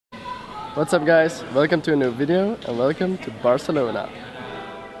What's up guys, welcome to a new video and welcome to Barcelona.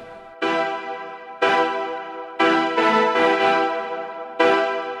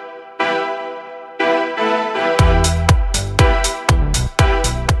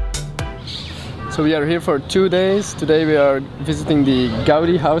 So we are here for 2 days. Today we are visiting the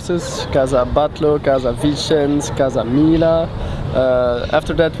Gaudi houses, Casa Batlló, Casa Vicens, Casa Mila.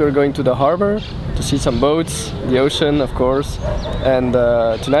 After that we're going to the harbor to see some boats, the ocean of course. And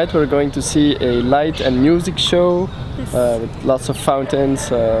tonight we're going to see a light and music show with lots of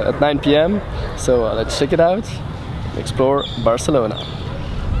fountains at 9 p.m. So let's check it out, explore Barcelona.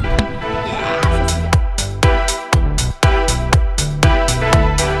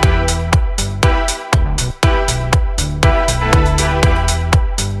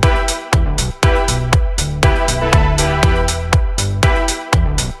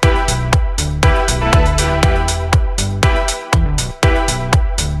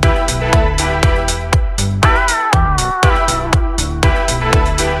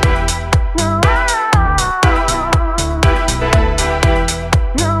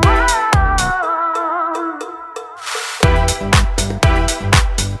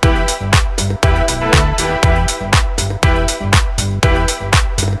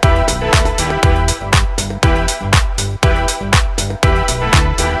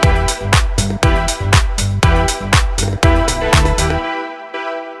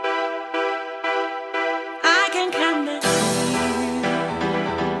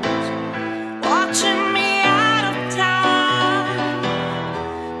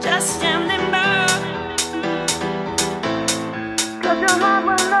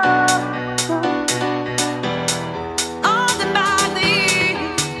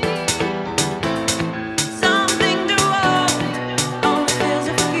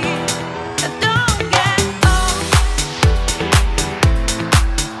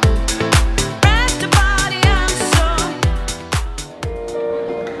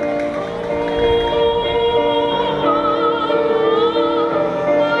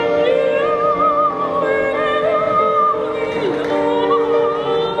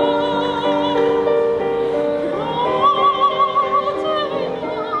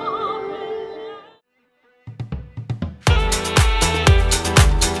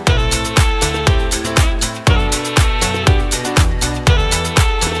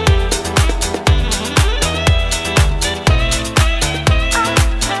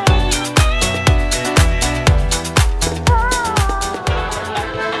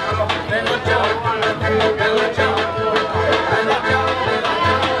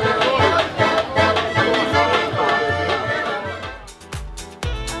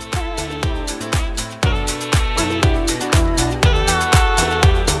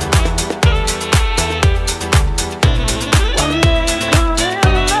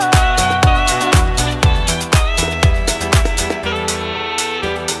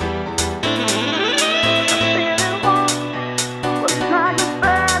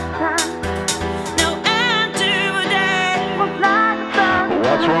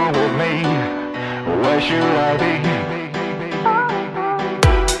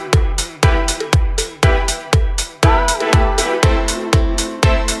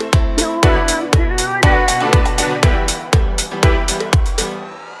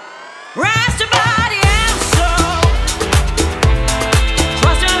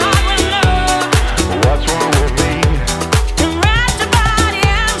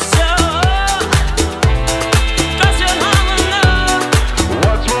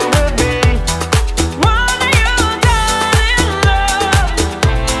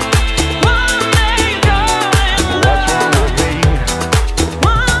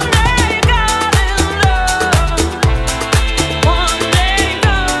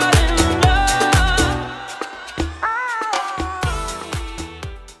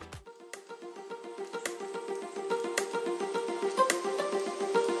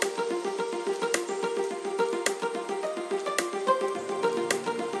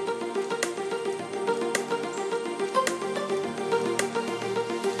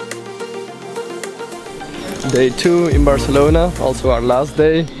 Day 2 in Barcelona, also our last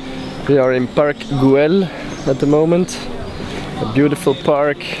day. We are in Park Guell at the moment. A beautiful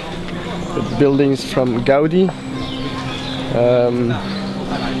park with buildings from Gaudi.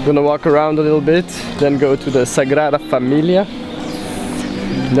 Gonna walk around a little bit, then go to the Sagrada Familia.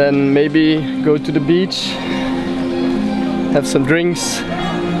 Then maybe go to the beach, have some drinks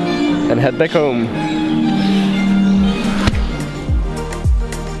and head back home.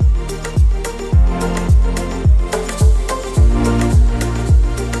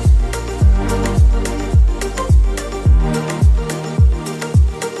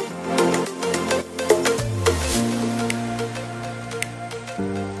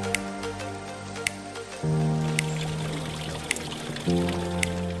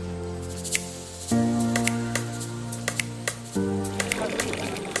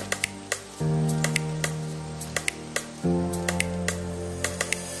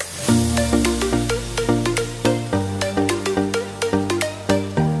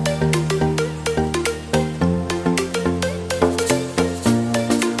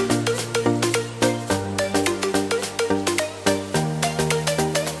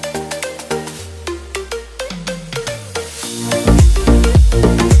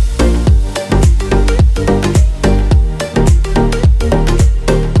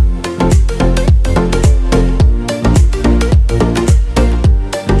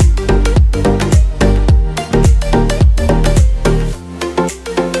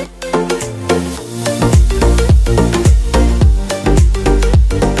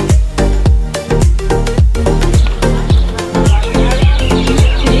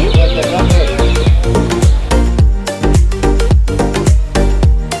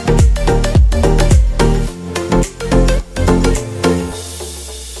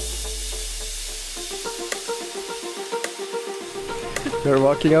 We're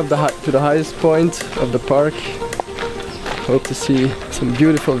walking up to the highest point of the park. Hope to see some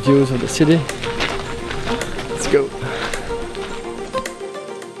beautiful views of the city. Let's go.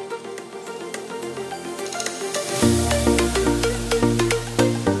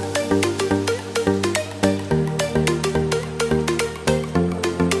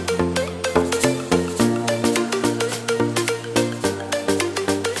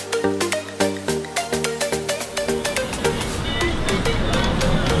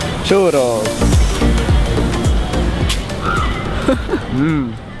 Churros.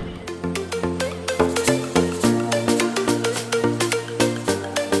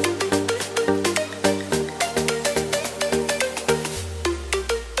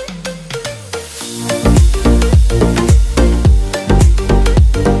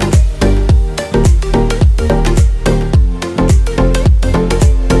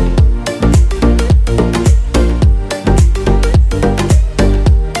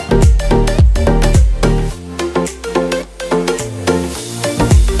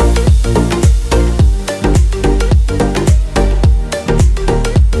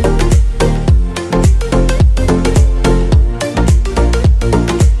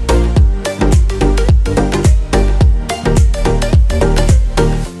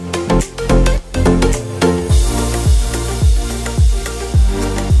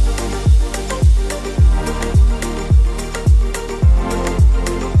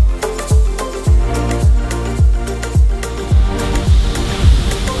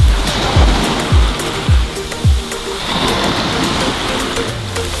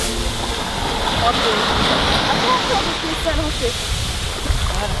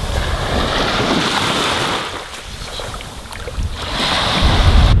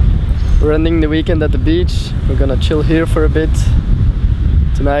 We're ending the weekend at the beach. We're gonna chill here for a bit.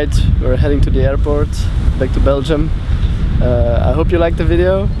 Tonight we're heading to the airport, back to Belgium. I hope you liked the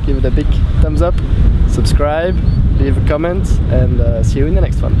video. Give it a big thumbs up, subscribe, leave a comment, and see you in the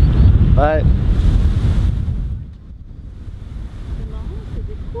next one. Bye!